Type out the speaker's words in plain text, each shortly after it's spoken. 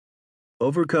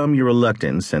Overcome Your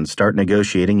Reluctance and Start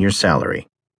Negotiating Your Salary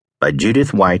by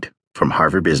Judith White from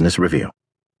Harvard Business Review.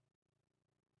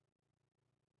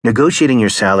 Negotiating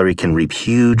your salary can reap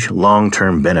huge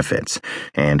long-term benefits,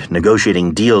 and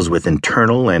negotiating deals with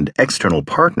internal and external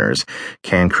partners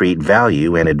can create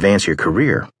value and advance your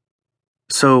career.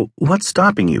 So, what's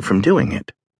stopping you from doing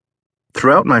it?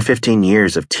 Throughout my 15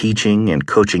 years of teaching and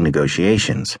coaching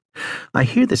negotiations, I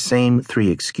hear the same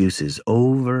three excuses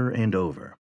over and over.